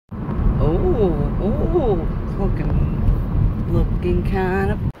Ooh, looking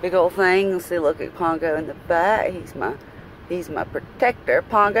kind of big old thing. Let's see, look at Pongo in the back. He's my protector.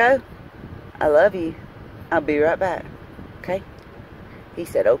 Pongo, I love you. I'll be right back. Okay? He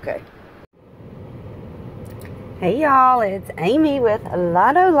said okay. Hey y'all, it's Amy with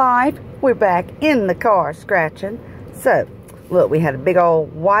Lotto Life. We're back in the car scratching. So, look, we had a big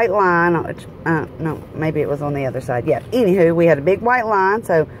old white line. No, maybe it was on the other side. Yeah, anywho, we had a big white line.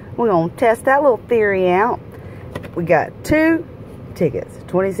 So, we're going to test that little theory out. We got 2 tickets,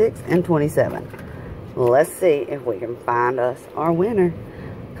 26 and 27. Let's see if we can find us our winner.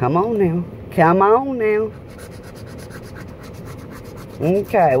 Come on now. Come on now.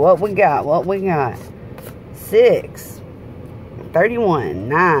 Okay, what we got? 6, 31,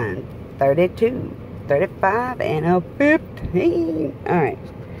 9, 32, 35, and a 15. Alright.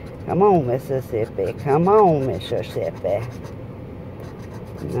 Come on, Mississippi. Come on, Mississippi.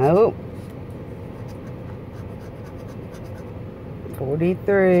 Nope.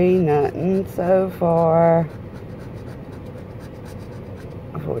 43, nothing so far.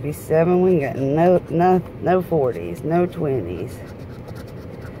 47, we got no 40s, no 20s.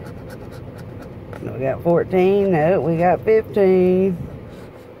 We got 14, no, we got 15.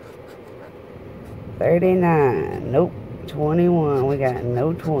 39, nope. 21, we got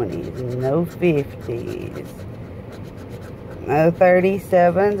no 20s, no 50s. No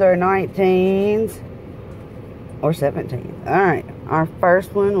 37s or 19s. Or 17s. Alright, our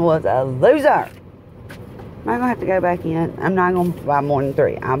first one was a loser. I'm not going to have to go back in. I'm not going to buy more than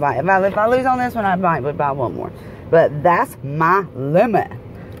 3. If I lose on this one, I might buy one more. But that's my limit.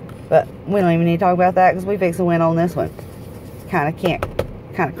 But we don't even need to talk about that because we fixed to win on this one. Kind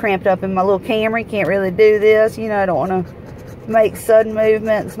of cramped up in my little Camry. Can't really do this. You know, I don't want to make sudden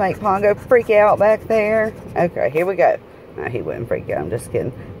movements, make Pongo freak out back there. Okay, here we go. No, he wouldn't freak out. I'm just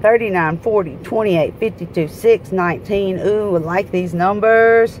kidding. 39, 40, 28, 52, 6, 19. Ooh, I like these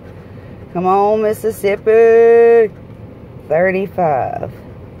numbers. Come on, Mississippi. 35.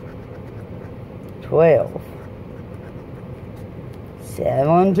 12.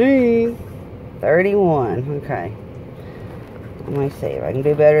 17. 31. Okay. Let me see if I can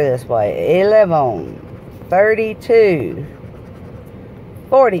do better this way. 11. 32.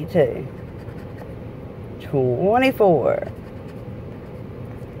 42. 24.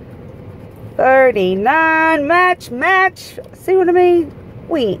 39. Match. See what I mean?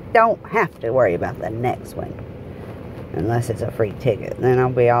 We don't have to worry about the next one. Unless it's a free ticket. Then I'll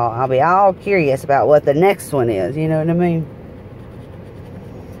be all curious about what the next one is. You know what I mean?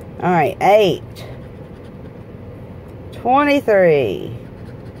 Alright, 8. 23.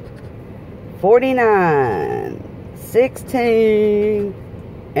 49. 16.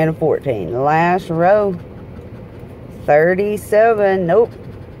 And a 14. Last row. 37. Nope.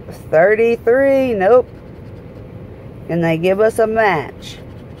 33. Nope. Can they give us a match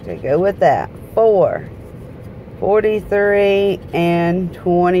to go with that? 4. 43 and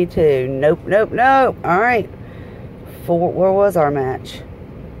 22. Nope. Alright. 4. Where was our match?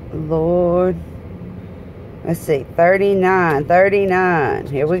 Lord. Let's see. 39.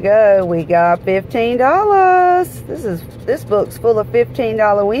 Here we go. We got $15. This book's full of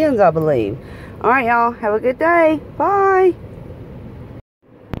 $15 wins, I believe. Alright, y'all. Have a good day. Bye.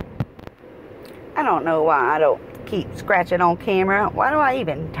 I don't know why I don't keep scratching on camera. Why do I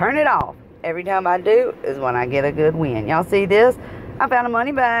even turn it off? Every time I do is when I get a good win. Y'all see this? I found a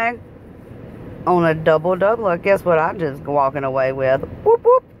money bag on a double-doubler. Guess what I'm just walking away with? Whoop,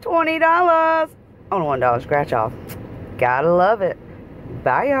 whoop, $20 on a $1 scratch off. Gotta love it.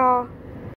 Bye, y'all.